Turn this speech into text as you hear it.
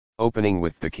Opening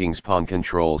with the king's pawn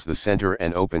controls the center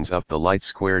and opens up the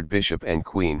light-squared bishop and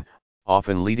queen,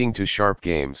 often leading to sharp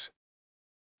games.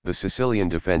 The Sicilian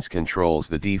defense controls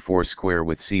the d4 square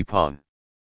with c-pawn.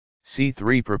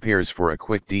 c3 prepares for a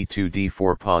quick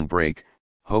d2-d4 pawn break,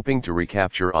 hoping to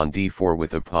recapture on d4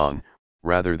 with a pawn,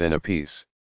 rather than a piece.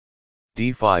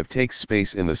 d5 takes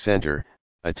space in the center,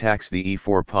 attacks the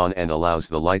e4 pawn and allows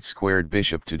the light-squared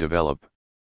bishop to develop.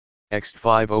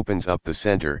 x5 opens up the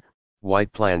center,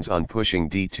 white plans on pushing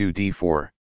d2-d4.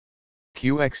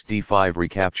 qx-d5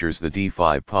 recaptures the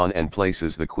d5 pawn and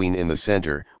places the queen in the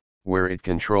center, where it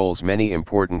controls many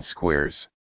important squares.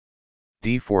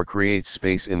 d4 creates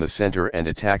space in the center and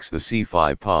attacks the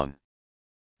c5 pawn.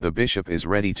 The bishop is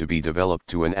ready to be developed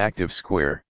to an active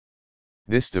square.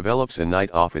 This develops a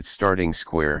knight off its starting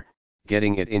square,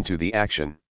 getting it into the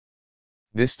action.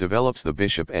 This develops the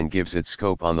bishop and gives it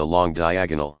scope on the long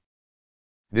diagonal.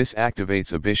 This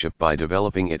activates a bishop by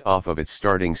developing it off of its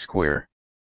starting square.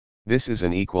 This is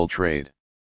an equal trade.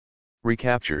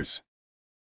 Recaptures.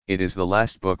 It is the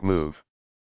last book move.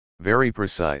 Very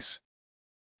precise.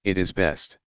 It is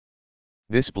best.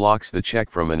 This blocks the check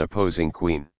from an opposing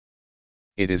queen.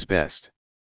 It is best.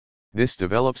 This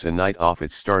develops a knight off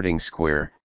its starting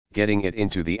square, getting it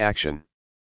into the action.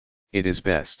 It is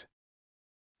best.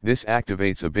 This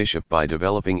activates a bishop by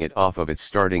developing it off of its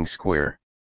starting square.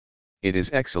 It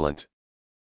is excellent.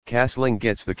 Castling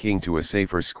gets the king to a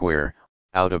safer square,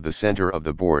 out of the center of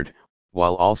the board,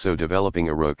 while also developing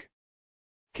a rook.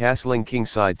 Castling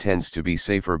kingside tends to be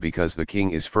safer because the king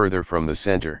is further from the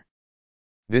center.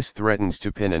 This threatens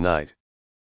to pin a knight.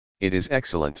 It is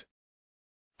excellent.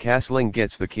 Castling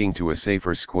gets the king to a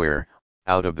safer square,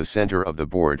 out of the center of the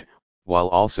board, while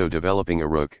also developing a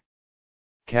rook.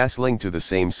 Castling to the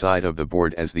same side of the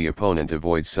board as the opponent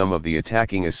avoids some of the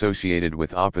attacking associated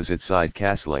with opposite side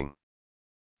castling.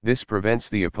 This prevents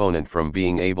the opponent from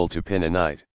being able to pin a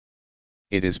knight.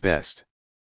 It is best.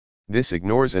 This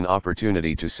ignores an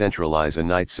opportunity to centralize a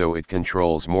knight so it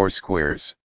controls more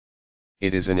squares.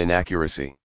 It is an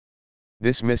inaccuracy.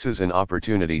 This misses an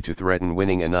opportunity to threaten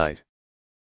winning a knight.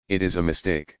 It is a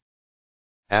mistake.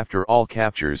 After all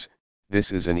captures,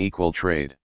 this is an equal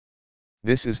trade.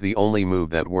 This is the only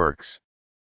move that works.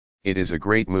 It is a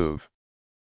great move.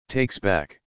 Takes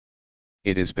back.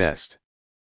 It is best.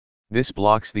 This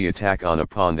blocks the attack on a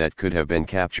pawn that could have been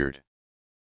captured.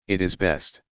 It is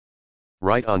best.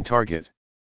 Right on target.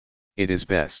 It is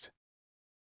best.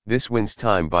 This wins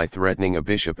time by threatening a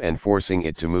bishop and forcing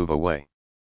it to move away.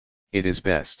 It is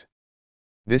best.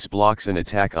 This blocks an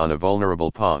attack on a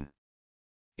vulnerable pawn.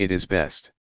 It is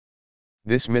best.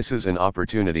 This misses an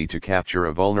opportunity to capture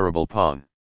a vulnerable pawn.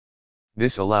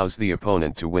 This allows the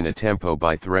opponent to win a tempo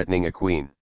by threatening a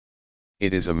queen.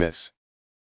 It is a miss.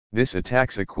 This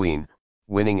attacks a queen,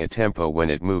 winning a tempo when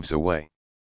it moves away.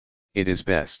 It is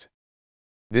best.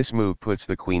 This move puts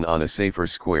the queen on a safer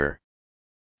square.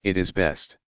 It is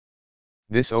best.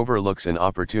 This overlooks an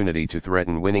opportunity to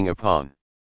threaten winning a pawn.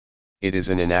 It is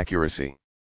an inaccuracy.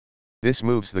 This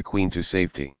moves the queen to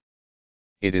safety.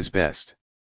 It is best.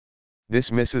 This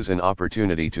misses an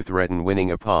opportunity to threaten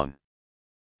winning a pawn.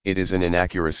 It is an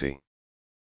inaccuracy.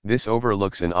 This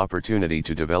overlooks an opportunity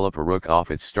to develop a rook off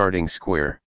its starting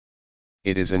square.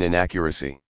 It is an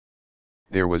inaccuracy.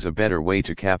 There was a better way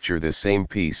to capture this same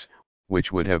piece,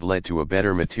 which would have led to a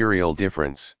better material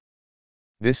difference.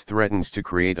 This threatens to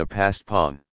create a passed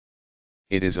pawn.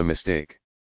 It is a mistake.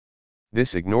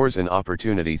 This ignores an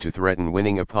opportunity to threaten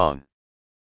winning a pawn.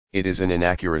 It is an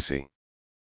inaccuracy.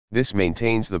 This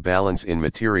maintains the balance in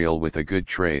material with a good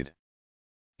trade.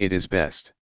 It is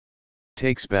best.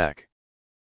 Takes back.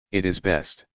 It is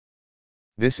best.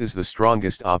 This is the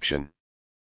strongest option.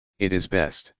 It is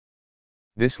best.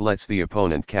 This lets the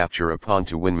opponent capture a pawn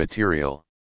to win material.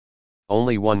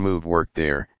 Only one move worked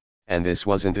there, and this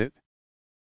wasn't it?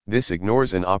 This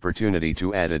ignores an opportunity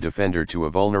to add a defender to a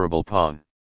vulnerable pawn.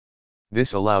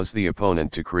 This allows the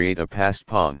opponent to create a passed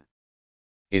pawn.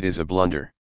 It is a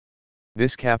blunder.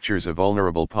 This captures a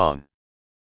vulnerable pawn.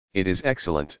 It is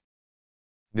excellent.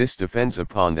 This defends a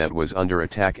pawn that was under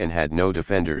attack and had no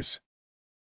defenders.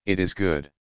 It is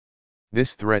good.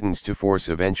 This threatens to force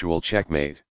eventual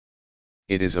checkmate.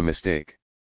 It is a mistake.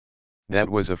 That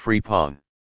was a free pawn.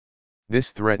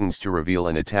 This threatens to reveal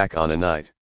an attack on a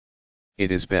knight. It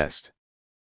is best.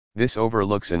 This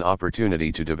overlooks an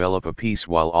opportunity to develop a piece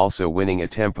while also winning a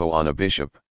tempo on a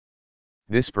bishop.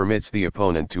 This permits the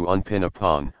opponent to unpin a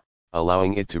pawn,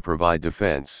 allowing it to provide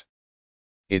defense.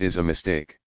 It is a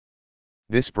mistake.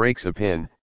 This breaks a pin,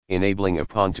 enabling a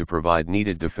pawn to provide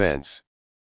needed defense.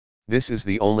 This is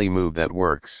the only move that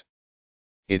works.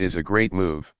 It is a great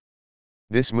move.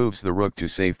 This moves the rook to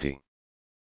safety.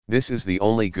 This is the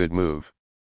only good move.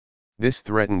 This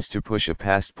threatens to push a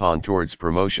passed pawn towards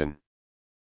promotion.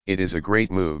 It is a great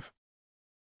move.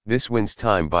 This wins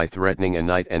time by threatening a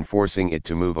knight and forcing it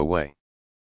to move away.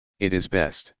 It is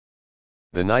best.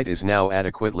 The knight is now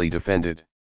adequately defended.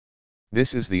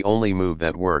 This is the only move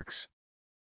that works.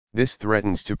 This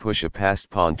threatens to push a passed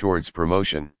pawn towards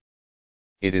promotion.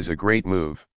 It is a great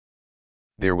move.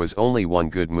 There was only one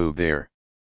good move there.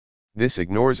 This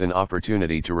ignores an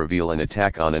opportunity to reveal an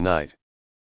attack on a knight.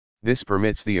 This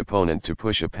permits the opponent to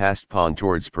push a passed pawn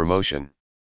towards promotion.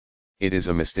 It is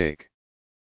a mistake.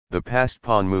 The passed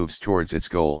pawn moves towards its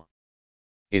goal.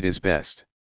 It is best.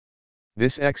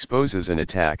 This exposes an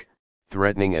attack,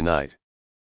 threatening a knight.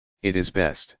 It is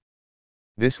best.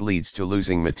 This leads to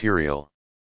losing material.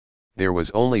 There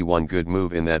was only one good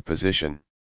move in that position.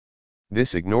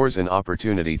 This ignores an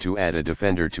opportunity to add a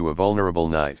defender to a vulnerable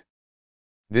knight.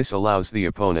 This allows the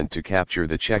opponent to capture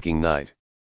the checking knight.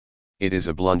 It is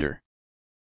a blunder.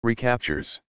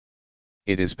 Recaptures.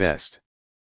 It is best.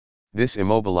 This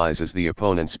immobilizes the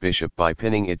opponent's bishop by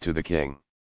pinning it to the king.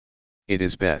 It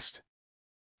is best.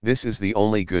 This is the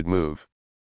only good move.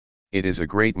 It is a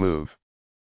great move.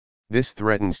 This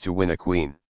threatens to win a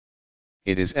queen.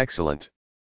 It is excellent.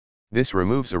 This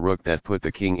removes a rook that put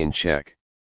the king in check.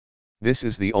 This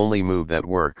is the only move that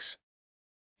works.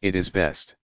 It is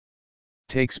best.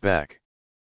 Takes back.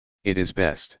 It is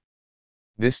best.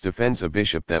 This defends a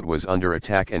bishop that was under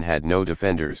attack and had no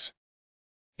defenders.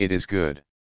 It is good.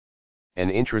 An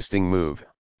interesting move,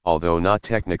 although not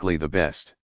technically the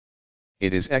best.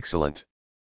 It is excellent.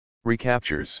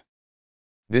 Recaptures.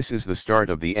 This is the start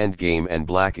of the endgame and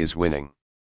black is winning.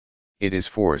 It is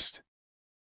forced.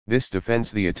 This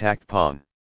defends the attacked pawn.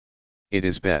 It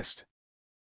is best.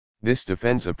 This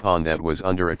defends a pawn that was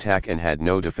under attack and had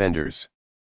no defenders.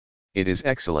 It is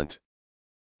excellent.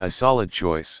 A solid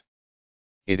choice.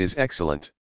 It is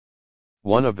excellent.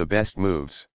 One of the best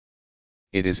moves.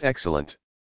 It is excellent.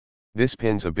 This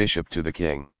pins a bishop to the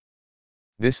king.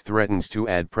 This threatens to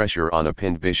add pressure on a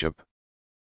pinned bishop.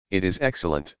 It is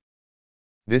excellent.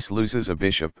 This loses a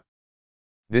bishop.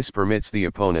 This permits the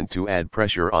opponent to add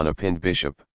pressure on a pinned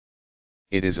bishop.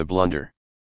 It is a blunder.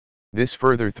 This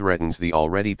further threatens the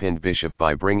already pinned bishop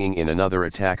by bringing in another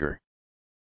attacker.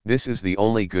 This is the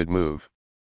only good move.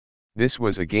 This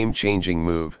was a game-changing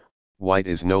move. White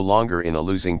is no longer in a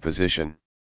losing position.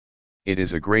 It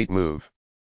is a great move.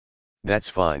 That's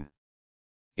fine.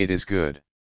 It is good.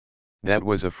 That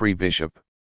was a free bishop.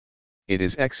 It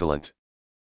is excellent.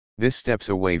 This steps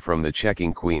away from the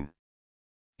checking queen.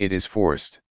 It is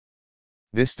forced.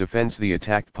 This defends the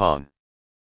attacked pawn.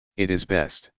 It is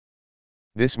best.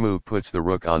 This move puts the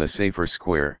rook on a safer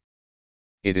square.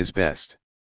 It is best.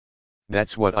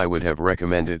 That's what I would have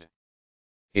recommended.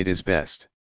 It is best.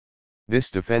 This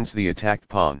defends the attacked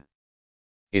pawn.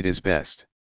 It is best.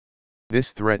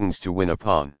 This threatens to win a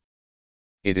pawn.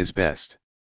 It is best.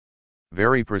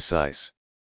 Very precise.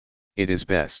 It is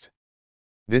best.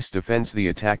 This defends the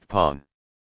attacked pawn.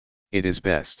 It is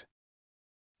best.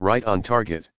 Right on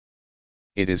target.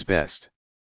 It is best.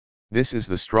 This is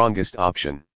the strongest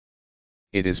option.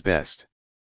 It is best.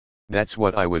 That's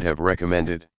what I would have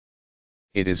recommended.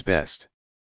 It is best.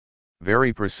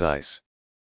 Very precise.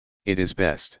 It is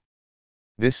best.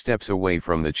 This steps away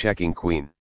from the checking queen.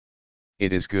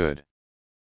 It is good.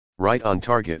 Right on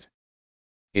target.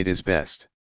 It is best.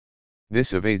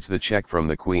 This evades the check from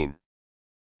the queen.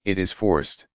 It is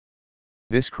forced.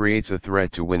 This creates a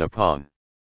threat to win a pawn.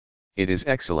 It is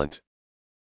excellent.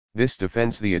 This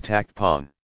defends the attacked pawn.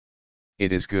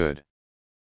 It is good.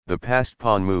 The passed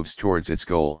pawn moves towards its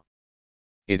goal.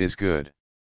 It is good.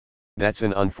 That's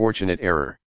an unfortunate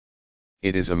error.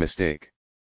 It is a mistake.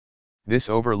 This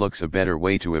overlooks a better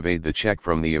way to evade the check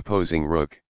from the opposing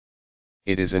rook.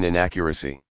 It is an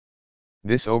inaccuracy.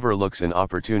 This overlooks an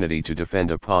opportunity to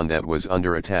defend a pawn that was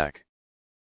under attack.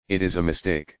 It is a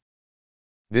mistake.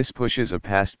 This pushes a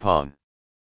passed pawn.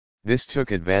 This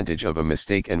took advantage of a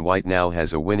mistake and white now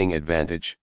has a winning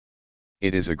advantage.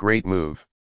 It is a great move.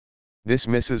 This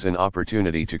misses an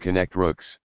opportunity to connect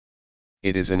rooks.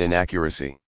 It is an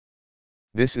inaccuracy.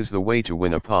 This is the way to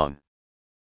win a pawn.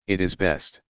 It is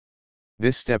best.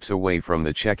 This steps away from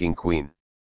the checking queen.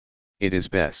 It is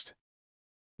best.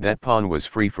 That pawn was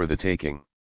free for the taking.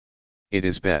 It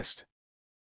is best.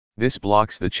 This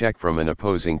blocks the check from an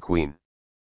opposing queen.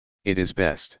 It is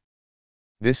best.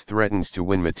 This threatens to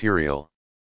win material.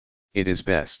 It is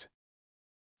best.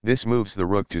 This moves the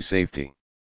rook to safety.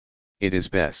 It is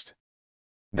best.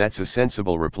 That's a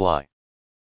sensible reply.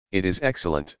 It is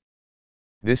excellent.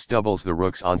 This doubles the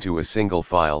rooks onto a single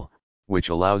file, which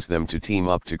allows them to team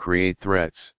up to create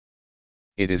threats.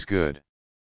 It is good.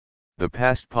 The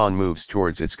passed pawn moves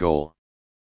towards its goal.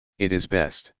 It is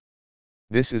best.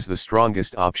 This is the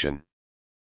strongest option.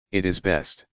 It is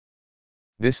best.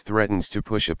 This threatens to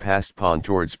push a passed pawn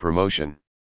towards promotion.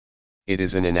 It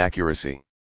is an inaccuracy.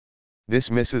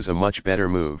 This misses a much better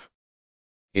move.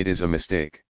 It is a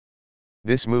mistake.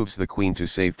 This moves the queen to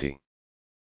safety.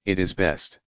 It is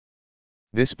best.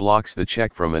 This blocks the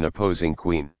check from an opposing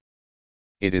queen.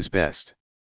 It is best.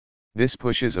 This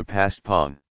pushes a passed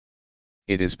pawn.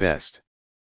 It is best.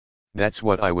 That's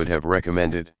what I would have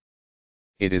recommended.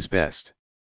 It is best.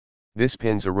 This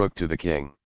pins a rook to the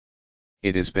king.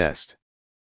 It is best.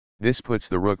 This puts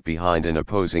the rook behind an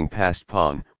opposing passed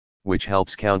pawn, which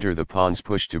helps counter the pawn's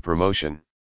push to promotion.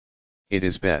 It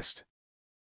is best.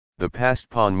 The passed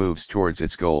pawn moves towards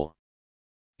its goal.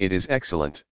 It is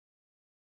excellent.